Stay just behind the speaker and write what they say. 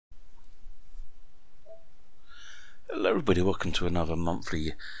Hello everybody, welcome to another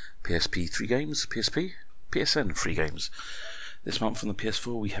monthly PSP 3 games, PSN 3 games. This month on the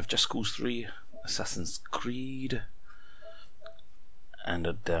PS4 we have Just Cause 3, Assassin's Creed, and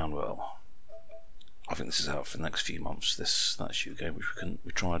a Downwell. I think this is out for the next few months, this issue game which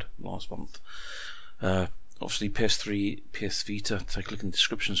we tried last month. Obviously PS3, PS Vita, take a look in the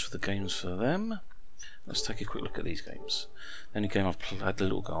descriptions for the games for them. Let's take a quick look at these games. The only game I've had a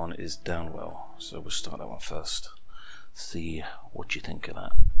little go on is Downwell, so we'll start that one first. See what you think of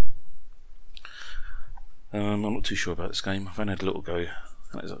that. I'm not too sure about this game. I've only had a little go.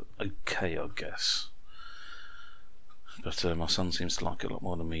 It's okay, I guess. But my son seems to like it a lot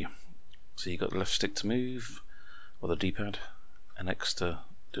more than me. So you got the left stick to move, or the D-pad, and X to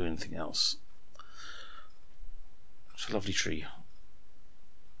do anything else. It's a lovely tree.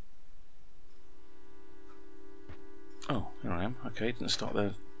 Oh, here I am. Okay, didn't start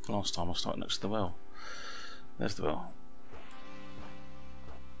there last time. I'll start next to the well. There's the well.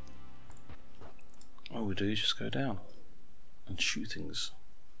 All we do is just go down and shoot things.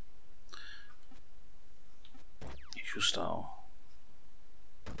 Usual style.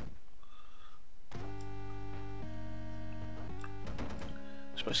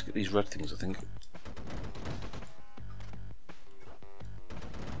 Supposed to get these red things, I think.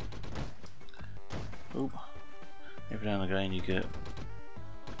 Oh. Every now and again you get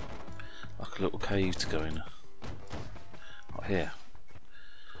like a little cave to go in. Right here,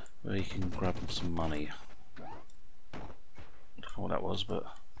 where you can grab some money. I don't know what that was, but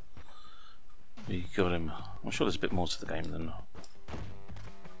you got him. I'm sure there's a bit more to the game than.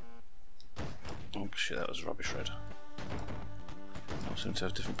 Oh shit, that was a rubbish red. I seem to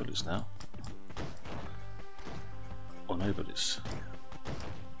have different bullets now. Or no bullets.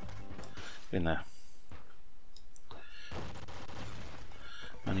 In there.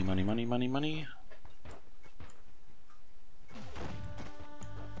 Money, money, money, money, money.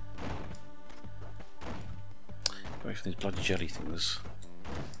 Away from these bloody jelly things.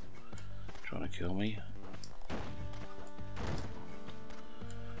 Trying to kill me.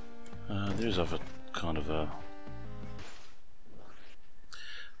 There is other kind of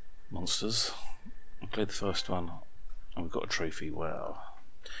monsters. I played the first one and we got a trophy. Wow.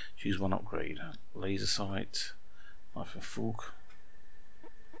 Choose one upgrade. Laser sight, knife and fork.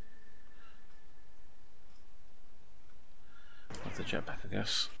 With the jetpack, I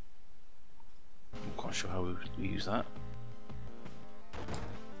guess. I'm not quite sure how we use that.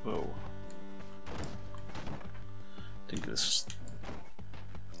 Whoa. Didn't get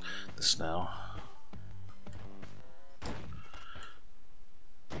this now.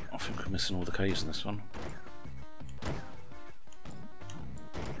 I think we're missing all the caves in this one.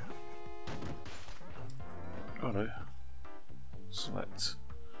 Righto. Select.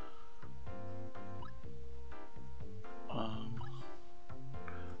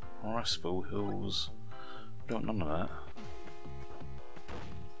 Restful Hills. Don't none of that.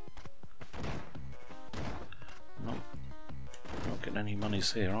 Nope. Not getting any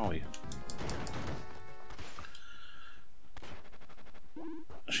monies here, are we?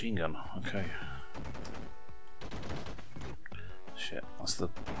 Machine gun, okay. Shit, that's the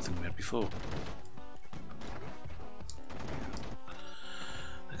thing we had before.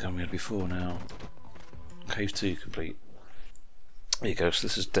 The gun we had before now. Cave 2 complete. There you go, so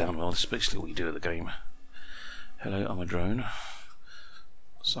this is Downwell. This is basically what you do at the game. Hello, I'm a drone.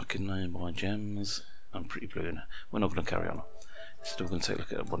 Sucking nearby gems. I'm pretty blue. We're not going to carry on. Instead, we're going to take a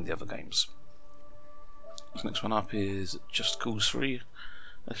look at one of the other games. The next one up is Just Cause 3.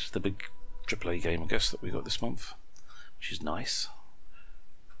 This is the big AAA game, I guess, that we got this month, which is nice.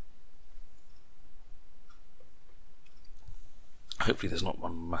 Hopefully there's not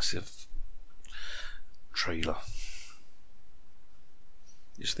one massive trailer.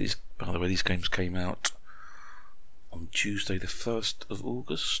 Yes, these, by the way, these games came out on Tuesday the 1st of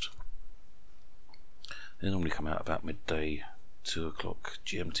August. They normally come out about midday, 2 o'clock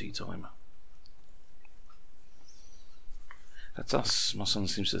GMT time. That's us. My son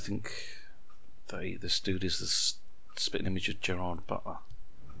seems to think that this dude is the spitting image of Gerard Butler.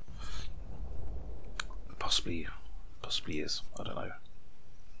 Possibly is. I don't know.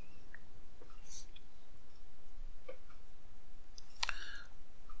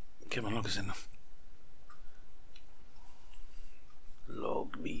 Come on, log us in.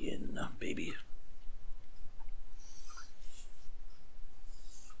 Log me in, baby.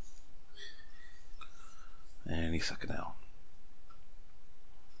 Any second now.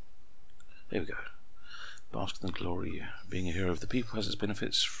 There we go. Bask in the glory. Being a hero of the people has its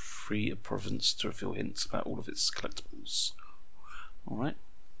benefits. Free a province to reveal hints about all of its collectibles. Alright.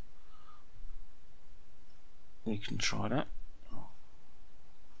 We can try that.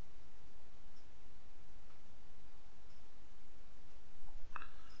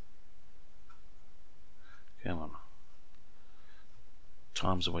 Come on.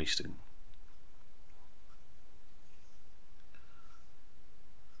 Time's a wasting.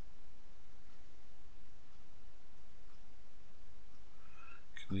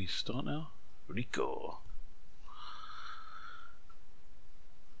 Can we start now? Rico.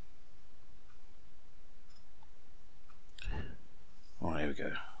 Right, here we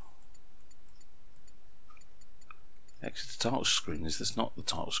go. Exit the title screen. Is this not the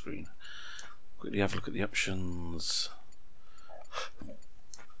title screen? Quickly have a look at the options.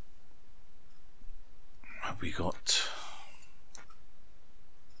 Have we got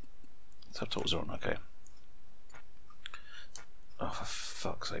subtitles are on? Okay. Oh, for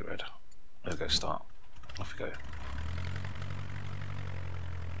fuck's sake, Red. There we go, start. Off we go.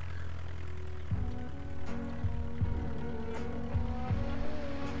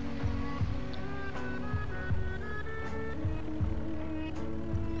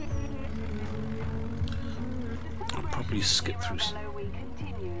 I'll probably skip through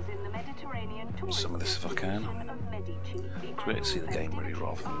some of this if I can. It's great to see the game really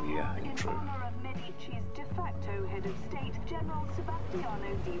rather than the intro.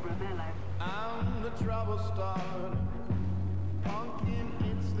 I'm the trouble starter. Pumpkin,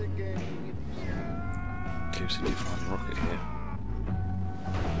 it's the game. KFC Flying Rocket here.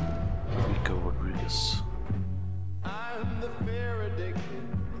 Rico Rodriguez. I'm the fear addicted.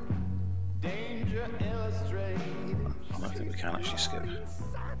 Danger illustrated. I don't think we can actually skip.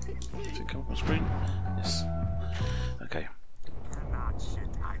 Does it come up on screen? Yes. Okay.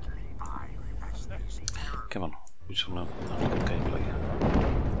 Come on. We just want to have a look at gameplay.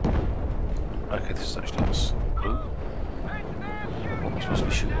 Okay, this is actually us. Ooh. What am I supposed to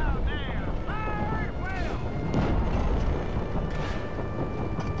be shooting? I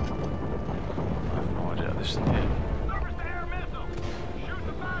have no idea this thing here.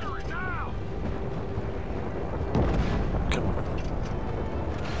 Come on.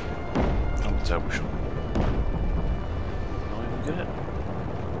 I'm a terrible shot. Not even get it.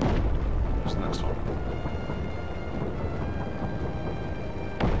 What's the next one?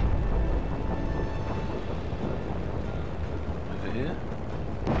 Over here?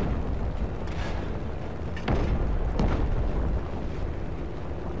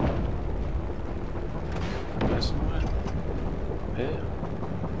 There somewhere? Here?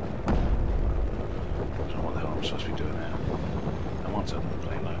 I don't know what the hell I'm supposed to be doing there. I want to open the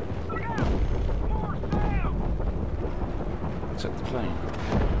plane though. Except the plane.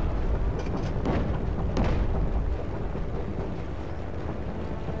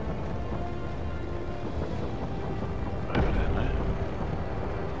 Over there now.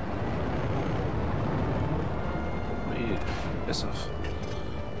 What are you? Piss off.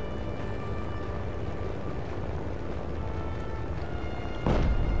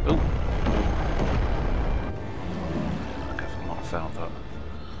 Oh! Okay, I've not found that.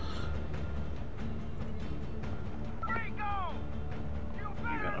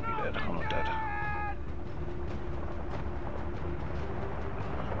 You better not be dead. I'm not dead.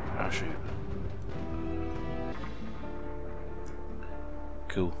 Parachute.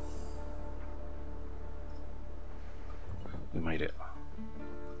 Cool. We made it.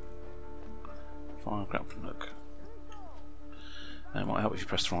 Fire grappling hook. It might help if you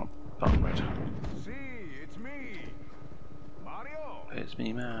press the right button, Red. See, it's me, Mario. It's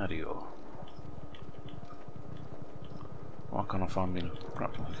me, Mario. Why can't I find me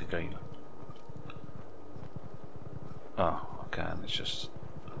grappling hook again? Oh, I can. It's just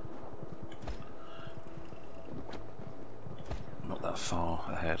not that far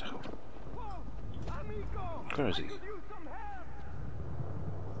ahead. Where is he?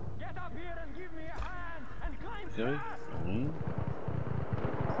 Get up here and give me a hand and climb Okay. fast.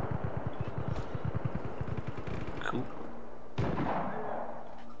 Cool.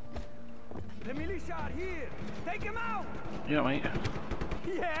 The militia are here. Take him out. Yeah, mate.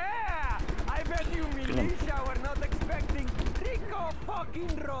 Yeah. I bet you militia were not expecting Rico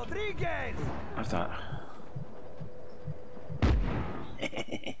fucking Rodriguez. Have that.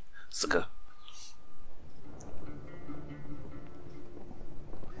 Sucker.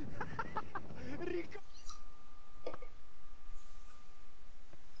 Rico.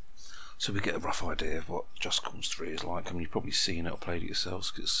 So we get a rough idea of what Just Cause 3 is like. I mean, you've probably seen it or played it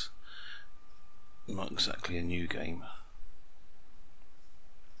yourselves because it's not exactly a new game.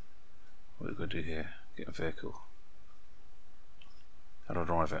 What we've got to do here? Get a vehicle. How do I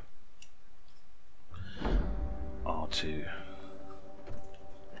drive it? R2.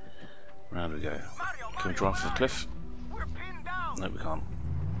 Round we go. Can we drive off the cliff? We're pinned down. No, we can't.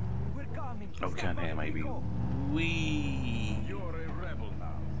 We're coming. Oh, we can here, maybe. Whee! You're a rebel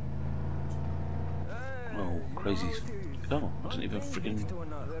now. Oh, crazy. Oh, I didn't even freaking To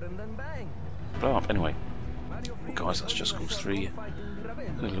another and then bang. blow up. Anyway, guys, that's Just Cause 3.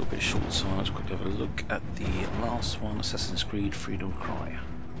 A little bit short, so let's quickly have a look at the last one, Assassin's Creed Freedom Cry.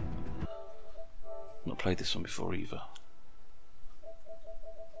 Not played this one before either.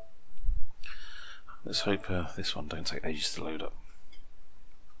 Let's hope this one don't take ages to load up.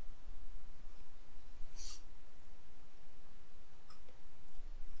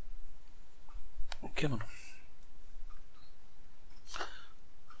 Come on.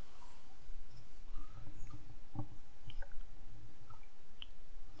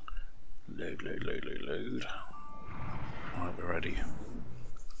 Load, load, load, load, load. Alright, we're ready.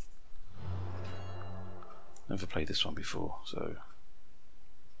 Never played this one before, so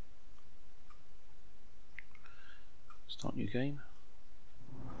start new game.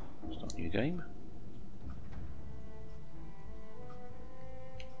 Start new game.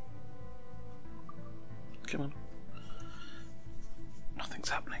 Come on. Nothing's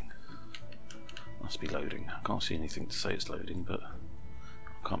happening. Must be loading. I can't see anything to say it's loading, but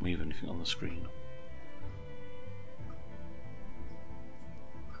I can't move anything on the screen.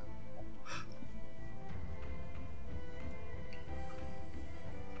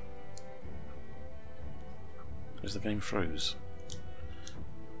 Is the game froze?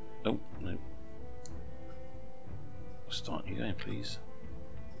 Oh, no. Start new game, please.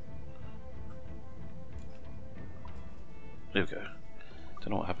 There we go. Don't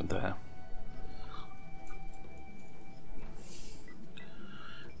know what happened there.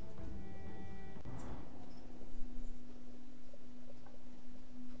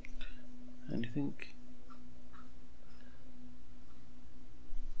 Anything?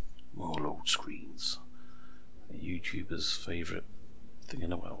 More load screens. A YouTuber's favourite thing in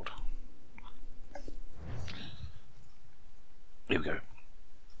the world. Here we go.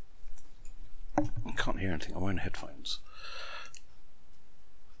 I can't hear anything. I'm wearing headphones,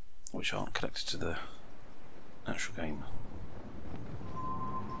 which aren't connected to the actual game.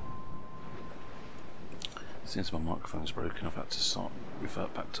 Since my microphone's broken, I've had to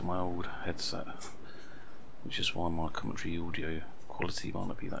revert back to my old headset, which is why my commentary audio quality might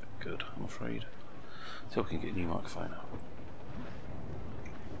not be that good, I'm afraid. So I can get a new microphone out.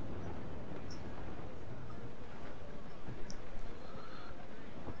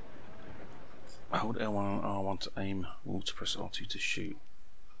 Hold L1 and R1 to aim, or to press R2 to shoot.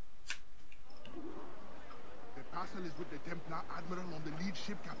 The parcel is with the Templar Admiral on the lead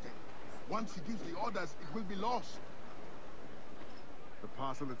ship, Captain. Once he gives the orders, it will be lost. The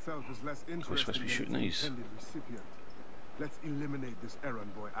parcel itself is less We're interesting supposed to be than shooting its these. intended recipient. Let's eliminate this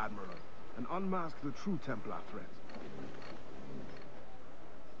errand boy Admiral and unmask the true Templar threat.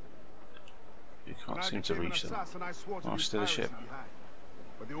 You can't seem to reach them. Oh, still a ship.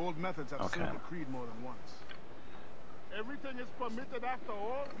 But the old methods have served the Creed more than once. Everything is permitted after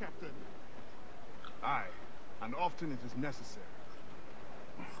all, Captain. Aye, and often it is necessary.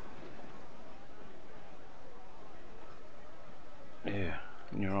 Yeah,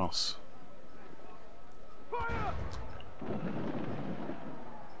 in your ass. Fire!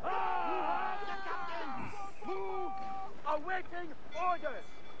 Move! Awaiting orders!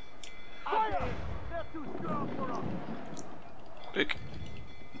 Fire! They're too strong for us! Quick.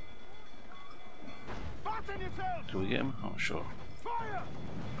 Fasten yourself! Do we get him? I'm not sure. Fire!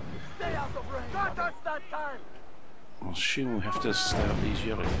 Stay out of range! Not us that time! I assume we have to stay out these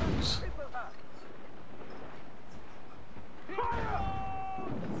yellow things.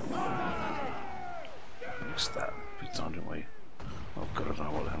 Missed that big time, didn't we? Oh god, I don't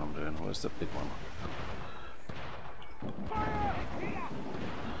know what the hell I'm doing. Where's the big one?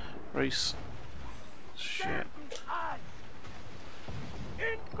 Race. Shit.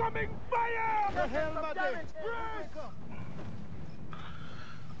 Incoming fire! The hell,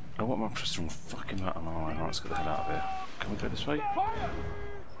 I want my pressure on fucking button. Alright, let's get the hell out of here. Can we go this way? Fire!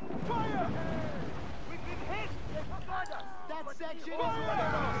 Fire! We've been hit! That section is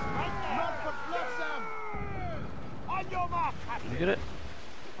not for Flotsam. On your mark, Did we get it?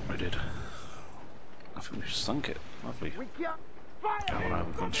 We did. I think we sunk it. Lovely. We can't fire! Oh no,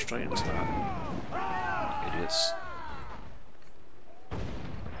 we've gone straight into that. Idiots.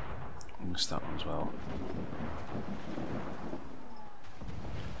 We missed that one as well.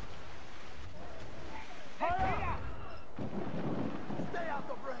 Fire! Stay out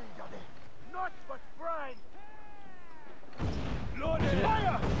of range of it! Not but brine! Loaded!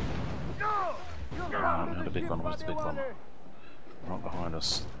 Fire! No! Ah, no, the big one was the big one. Right behind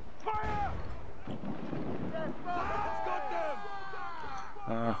us. Fire!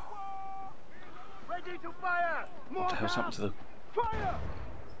 Ready to fire! More What the hell's happened to the... fire!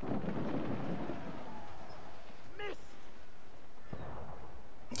 Miss!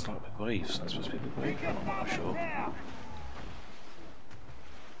 It's like big waves. That's supposed to be a big wave. I'm not sure.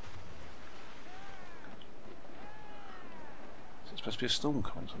 Is it supposed to be a storm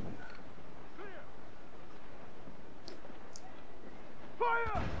coming or something?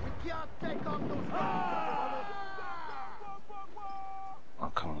 Fire! We can't take on those guys!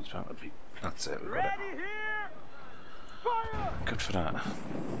 Oh, come on, it's about to be... That's it, we got it. Ready here! Fire! Good for that.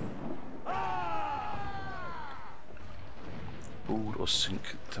 Board or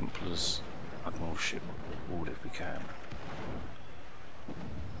sink Templar's Admiral ship aboard if we can.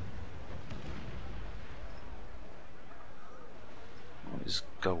 What is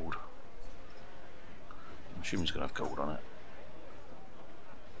gold? I'm assuming it's going to have gold on it.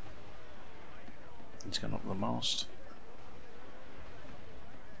 It's going up the mast.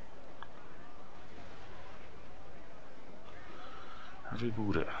 How do we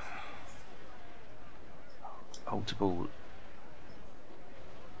board it? Hold to board.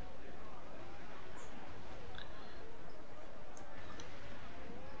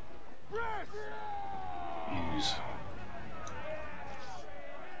 Use.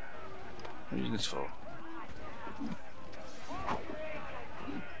 What are you using this for?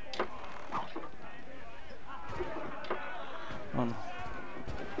 On.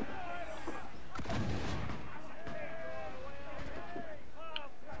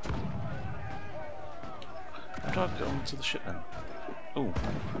 How do I get onto the ship then? Oh, I don't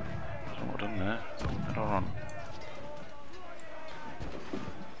know what I've done there. How do I run?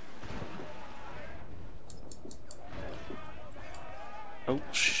 Oh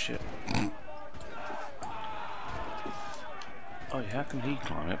shit. Oh yeah, how can he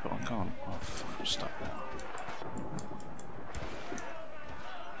climb it but I can't? Oh fuck, I'm stuck now.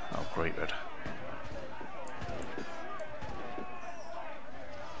 Oh great red.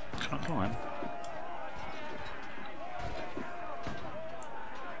 Can I climb?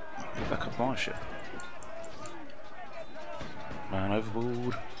 Get back up my ship. Man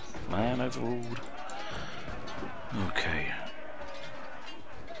overboard. Man overboard. Okay.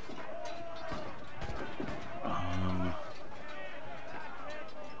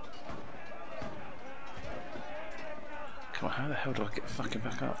 Come on, how the hell do I get fucking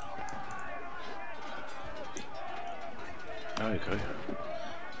back up? There you go.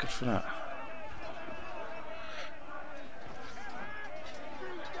 Good for that.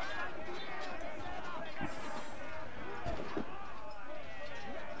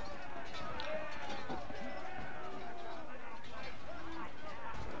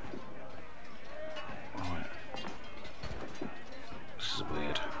 Right. This is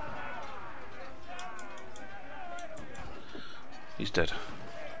weird. He's dead.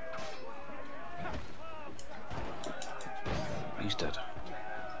 He's dead.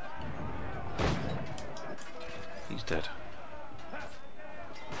 He's dead.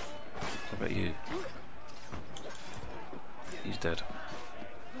 What about you? He's dead.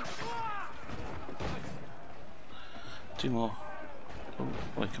 Two more. Oh,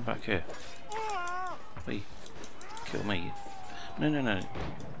 wait, come back here. Wait, kill me. No, no, no.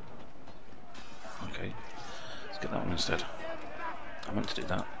 Okay, let's get that one instead. I meant to do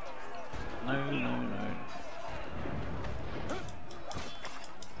that. No, no, no.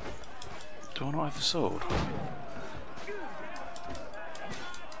 Do I not have the sword?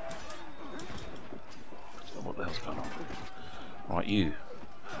 What the hell's going on? Right, you.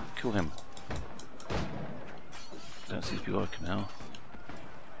 Kill him. Don't seem to be working now.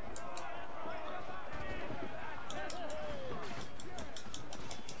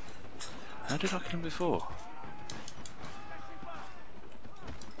 How did I kill him before?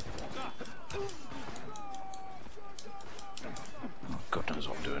 Oh, God knows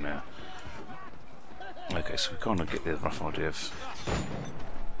what I'm doing now. Okay, so we kind of get the rough idea of...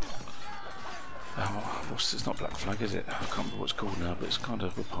 what's, it's not Black Flag, is it? I can't remember what it's called now, but it's kind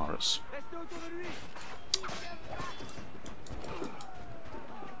of, we're pirates.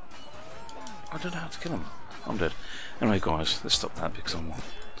 I don't know how to kill him. I'm dead. Anyway guys, let's stop that because I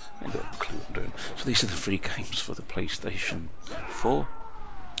ain't got a clue what I'm doing. So these are the free games for the PlayStation 4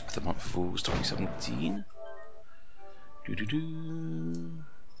 for the month of August 2017.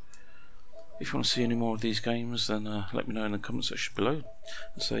 If you want to see any more of these games, then let me know in the comment section below.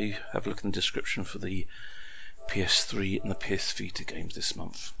 And so have a look in the description for the PS3 and the PS Vita games this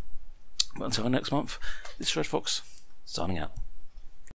month. But until next month, this is Red Fox, signing out.